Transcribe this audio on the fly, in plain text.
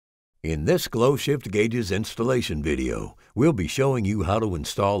In this GlowShift gauges installation video, we'll be showing you how to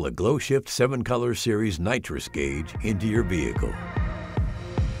install a GlowShift 7-color series nitrous gauge into your vehicle.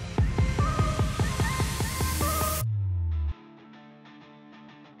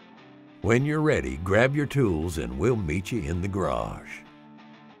 When you're ready, grab your tools and we'll meet you in the garage.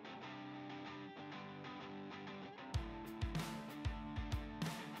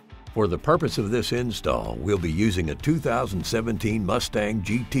 For the purpose of this install, we'll be using a 2017 Mustang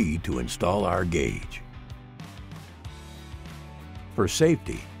GT to install our gauge. For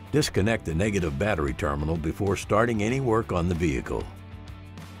safety, disconnect the negative battery terminal before starting any work on the vehicle.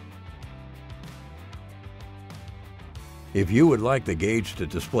 If you would like the gauge to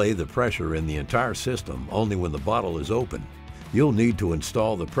display the pressure in the entire system only when the bottle is open, you'll need to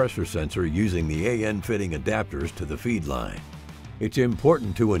install the pressure sensor using the AN fitting adapters to the feed line. It's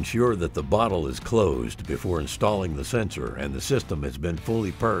important to ensure that the bottle is closed before installing the sensor and the system has been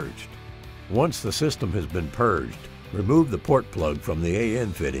fully purged. Once the system has been purged, remove the port plug from the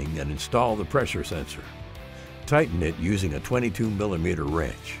AN fitting and install the pressure sensor. Tighten it using a 22mm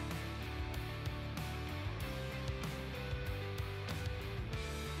wrench.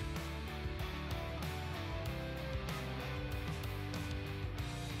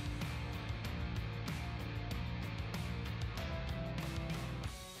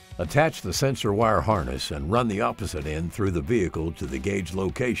 Attach the sensor wire harness and run the opposite end through the vehicle to the gauge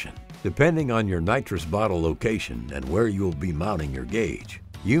location. Depending on your nitrous bottle location and where you will be mounting your gauge,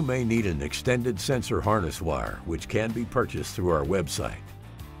 you may need an extended sensor harness wire, which can be purchased through our website.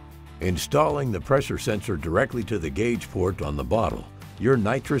 Installing the pressure sensor directly to the gauge port on the bottle, your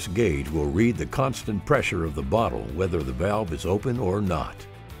nitrous gauge will read the constant pressure of the bottle whether the valve is open or not.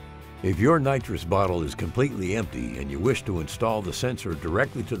 If your nitrous bottle is completely empty and you wish to install the sensor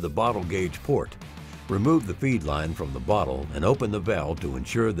directly to the bottle gauge port, remove the feed line from the bottle and open the valve to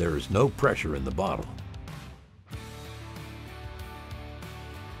ensure there is no pressure in the bottle.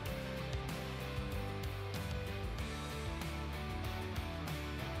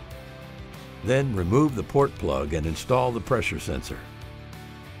 Then remove the port plug and install the pressure sensor.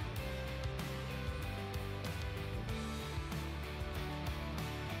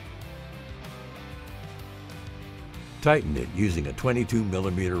 Tighten it using a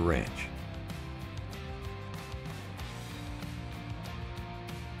 22mm wrench.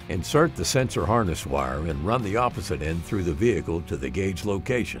 Insert the sensor harness wire and run the opposite end through the vehicle to the gauge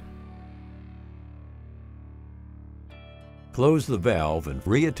location. Close the valve and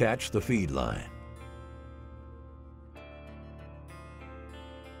reattach the feed line.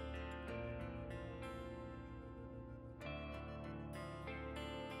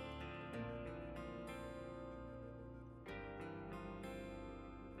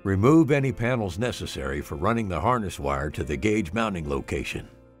 Remove any panels necessary for running the harness wire to the gauge mounting location.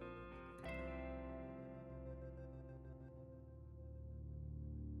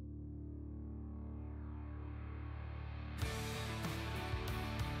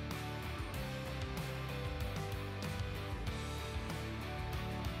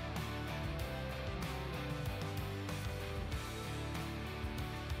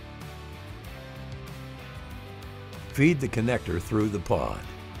 Feed the connector through the pod.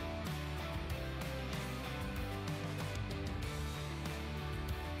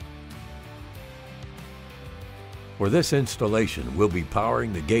 For this installation, we'll be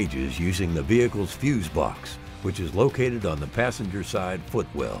powering the gauges using the vehicle's fuse box, which is located on the passenger side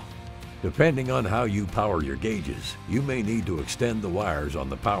footwell. Depending on how you power your gauges, you may need to extend the wires on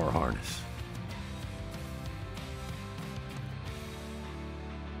the power harness.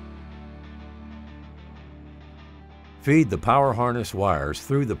 Feed the power harness wires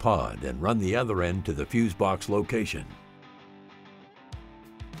through the pod and run the other end to the fuse box location.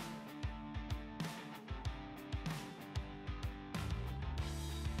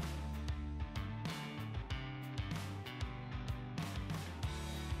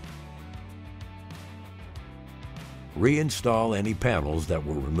 Reinstall any panels that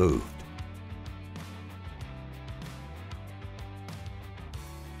were removed.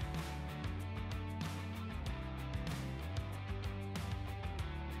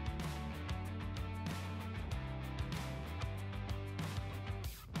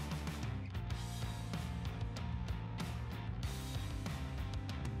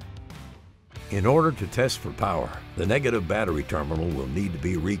 In order to test for power, the negative battery terminal will need to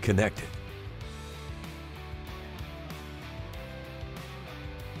be reconnected.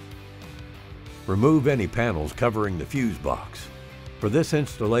 Remove any panels covering the fuse box. For this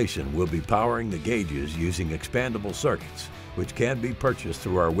installation, we'll be powering the gauges using expandable circuits, which can be purchased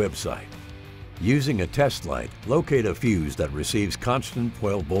through our website. Using a test light, locate a fuse that receives constant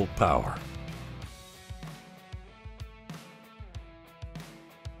 12-volt power.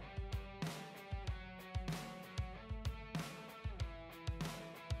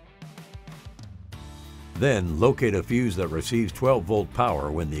 Then, locate a fuse that receives 12-volt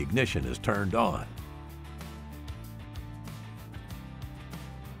power when the ignition is turned on.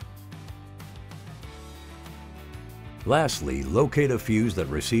 Lastly, locate a fuse that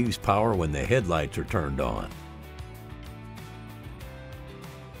receives power when the headlights are turned on.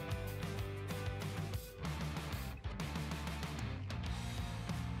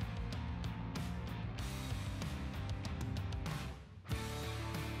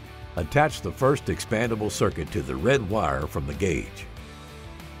 Attach the first expandable circuit to the red wire from the gauge.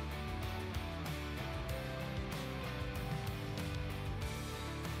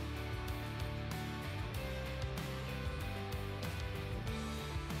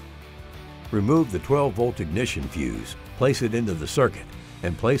 Remove the 12-volt ignition fuse, place it into the circuit,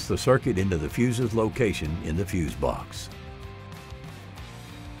 and place the circuit into the fuse's location in the fuse box.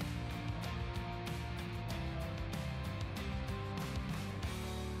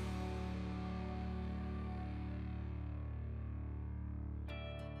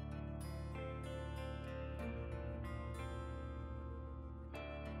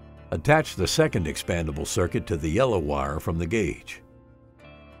 Attach the second expandable circuit to the yellow wire from the gauge.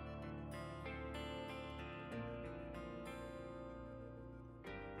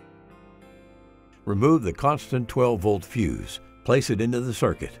 Remove the constant 12-volt fuse, place it into the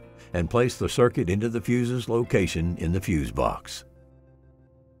circuit, and place the circuit into the fuse's location in the fuse box.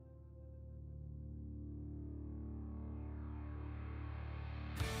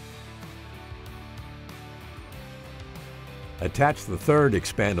 Attach the third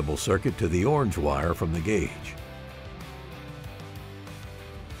expandable circuit to the orange wire from the gauge.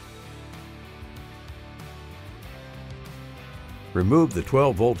 Remove the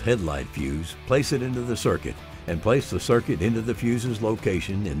 12-volt headlight fuse, place it into the circuit, and place the circuit into the fuse's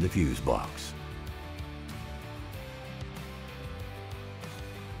location in the fuse box.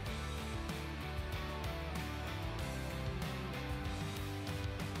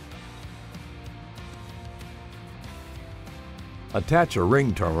 Attach a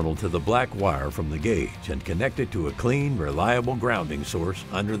ring terminal to the black wire from the gauge and connect it to a clean, reliable grounding source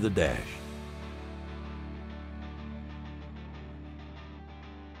under the dash.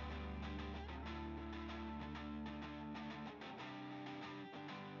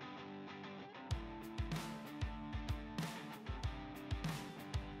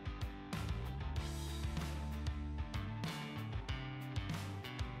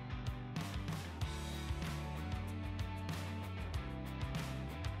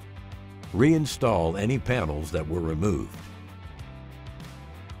 Reinstall any panels that were removed.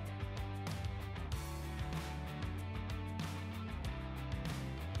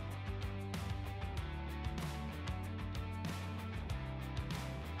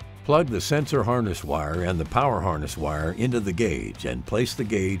 Plug the sensor harness wire and the power harness wire into the gauge and place the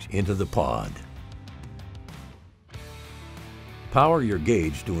gauge into the pod. Power your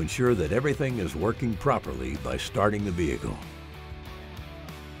gauge to ensure that everything is working properly by starting the vehicle.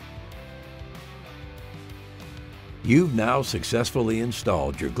 You've now successfully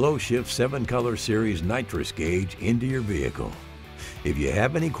installed your GlowShift 7-color series nitrous gauge into your vehicle. If you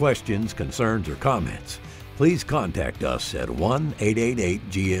have any questions, concerns, or comments, please contact us at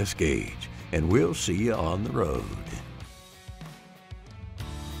 1-888-GS-GAUGE, and we'll see you on the road.